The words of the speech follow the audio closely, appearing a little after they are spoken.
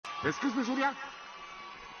Excuse me, Surya.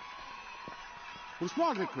 ஒரு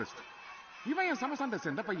small request. இவன் என் சமசண்டை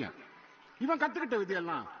சேர்ந்த பையன். இவன் கத்துக்கிட்ட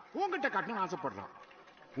விதியெல்லாம் உங்ககிட்ட காட்டணும்னு ஆசைப்படுறான்.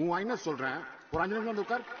 உன் என்ன சொல்றேன், ஒரு 5 நிமிஷம் வந்து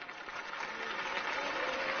உட்கார்.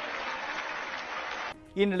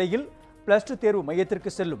 இந்நிலையில் +2 தேர்வு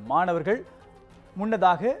மையத்திற்கு செல்லும் மாணவர்கள்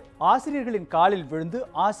முன்னதாக ஆசிரியர்களின் காலில் விழுந்து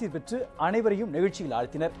ஆசீர் பெற்று அனைவரையும் நிகழ்ச்சியில்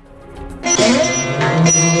ஆழ்த்தினர்.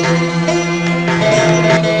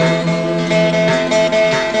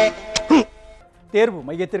 தேர்வு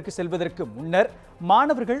மையத்திற்கு செல்வதற்கு முன்னர்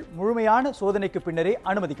மாணவர்கள் முழுமையான சோதனைக்கு பின்னரே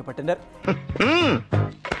அனுமதிக்கப்பட்டனர்.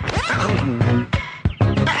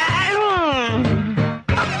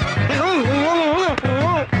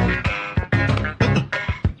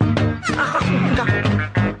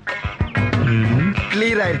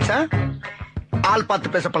 கிளியர் ஆயிடுச்சா? ஆள்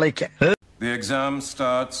பார்த்து பேச பழகிக்க. The exam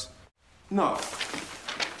starts now.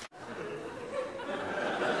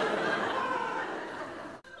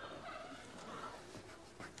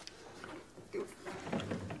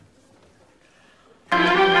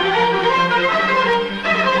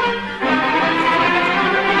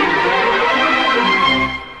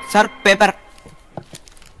 Sir, paper.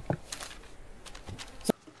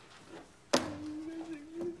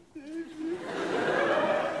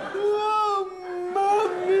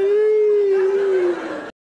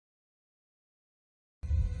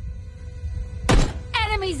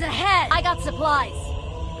 Enemies ahead! I got supplies!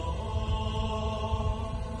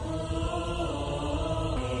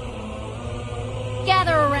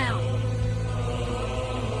 Gather around!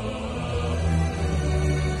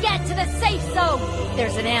 Get to the safe zone!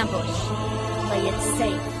 There's an ambush. Play it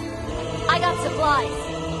safe. I got supplies.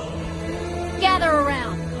 Gather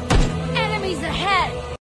around. Enemies ahead!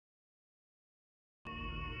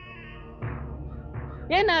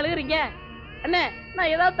 என்ன அழுகுறீங்க அண்ணே?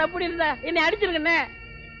 நான் ஏதாவது தப்பு இருந்தா என்னை அடிச்சிருக்கண்ணே.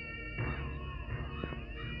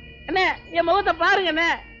 அண்ணே என் முகத்தை பாருங்க அண்ணே.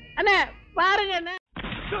 அண்ணே பாருங்க அண்ணே.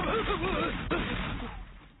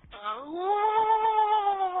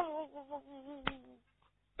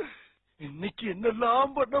 இன்னைக்கு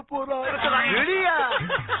என்னெல்லாம் பண்ண போறாயா?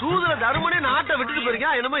 சூதர தருமனே நாட்டை விட்டுட்டு போறீங்க.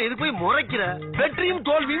 என்னமா இது போய் முறைக்கிற? வெற்றியும்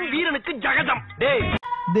தோல்வியும் வீரனுக்கு ஜகதம். டேய்,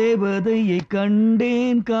 தேவதையை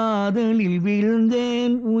கண்டேன், காதலில்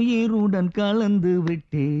விழுந்தேன், உயிருடன் கலந்து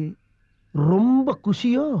விட்டேன். ரொம்ப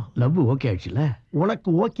குஷியோ? லவ் ஓகே ஆயிடுச்சுல?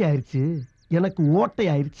 உனக்கு ஓகே ஆயிடுச்சு, எனக்கு ஓட்டை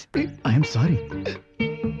ஆயிடுச்சு. I am sorry.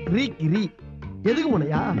 ரீ எதுக்கு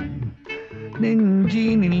முனையா?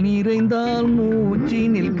 நெஞ்சினில் நிறைந்தால்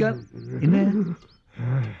மூச்சினில் என்ன?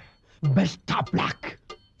 Best of luck.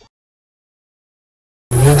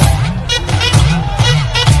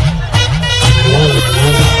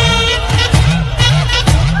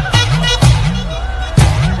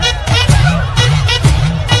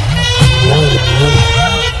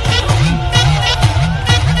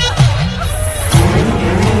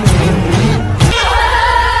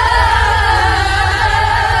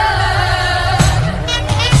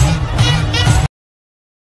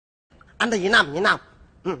 அந்த இனாம்